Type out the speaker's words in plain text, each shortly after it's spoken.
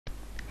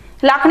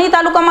લાખણી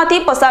તાલુકામાંથી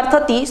પસાર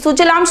થતી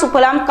સુજલામ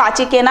સુફલામ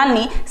કાચી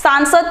કેનાલની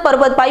સાંસદ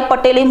પરબતભાઈ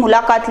પટેલે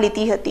મુલાકાત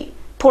લીધી હતી।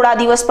 થોડા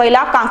દિવસ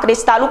પહેલા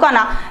કાંકરેજ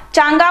તાલુકાના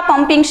ચાંગા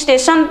પમ્પિંગ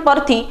સ્ટેશન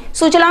પરથી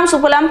સુજલામ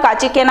સુફલામ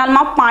કાચી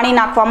કેનાલમાં પાણી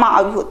નાખવામાં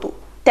આવ્યું હતું।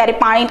 ત્યારે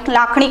પાણી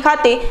લાખણી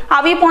ખાતે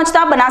આવી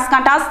પહોંચતા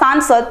બનાસકાંઠા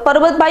સાંસદ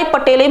પરબતભાઈ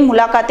પટેલે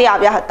મુલાકાતે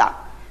આવ્યા હતા।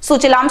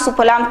 સુજલામ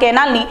સુફલામ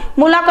કેનાલની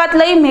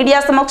મુલાકાત લઈ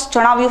મીડિયા સમક્ષ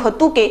જણાવ્યું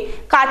હતું કે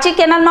કાચી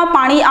કેનાલમાં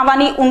પાણી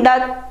આવવાની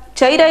ઊંડા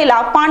જઈ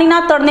રહેલા પાણીના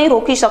તળને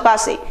રોકી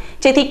શકાશે,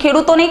 જેથી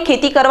ખેડૂતોને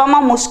ખેતી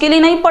કરવામાં મુશ્કેલી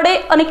નહીં પડે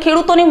અને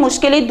ખેડૂતોની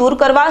મુશ્કેલી દૂર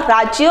કરવા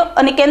રાજ્ય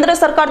અને કેન્દ્ર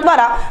સરકાર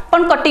દ્વારા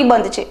પણ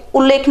કટિબદ્ધ છે।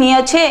 ઉલ્લેખનીય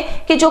છે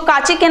કે જો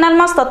કાચી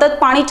કેનાલમાં સતત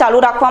પાણી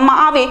ચાલુ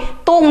રાખવામાં આવે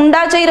તો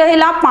ઊંડા જઈ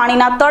રહેલા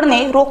પાણીના તળને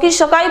રોકી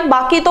શકાય।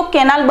 બાકી તો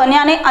કેનાલ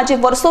બન્યાને આજે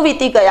વર્ષો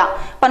વીતી ગયા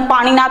પણ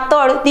પાણીના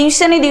તળ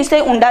દિવસે ને દિવસે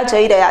ઊંડા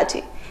જઈ રહ્યા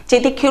છે,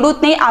 જેથી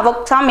ખેડૂતની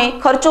આવક સામે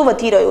ખર્ચો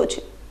વધી રહ્યો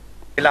છે।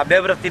 પેલા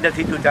 2 વર્ષથી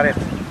નથી તું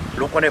ત્યારે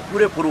લોકોને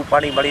પૂરેપૂરું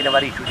પાણી મળીને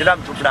મારી સુજલામ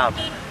સુફલામ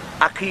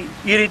આખી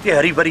એ રીતે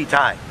હરીભરી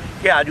થાય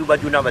કે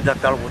આજુબાજુના બધા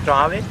તળ ઊંચા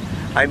આવે।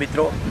 આ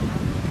મિત્રો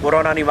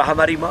કોરોનાની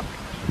મહામારીમાં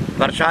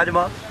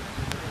વરસાદમાં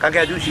કારણ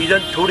કે હજુ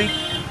સિઝન થોડી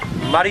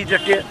મારી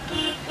દ્રષ્ટિએ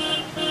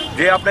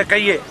જે આપણે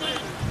કહીએ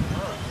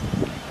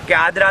કે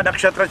આદરા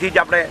નક્ષત્રથી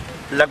જ આપણે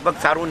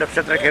લગભગ સારું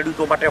નક્ષત્ર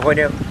ખેડૂતો માટે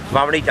હોઈને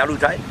વાવણી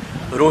ચાલુ થાય।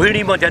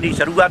 રોહિણીમાં જેની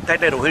શરૂઆત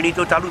થાય એટલે રોહિણી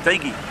તો ચાલુ થઈ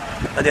ગઈ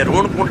અને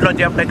ઋણકુંડળ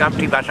જે આપણે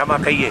ગામઠી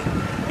ભાષામાં કહીએ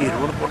એ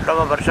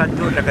ઋણકુંડળમાં વરસાદ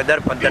થયો એટલે કે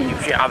દર 15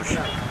 દિવસે આવશે।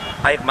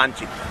 આ એક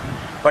માનસિકતા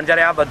પણ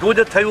જ્યારે આ બધું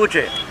જ થયું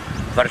છે,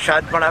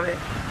 વરસાદ પણ આવે,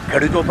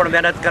 ખેડૂતો પણ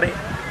મહેનત કરે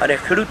અને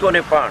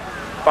ખેડૂતોને પણ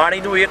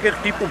પાણીનું એક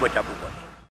ટીપું બચાવવું।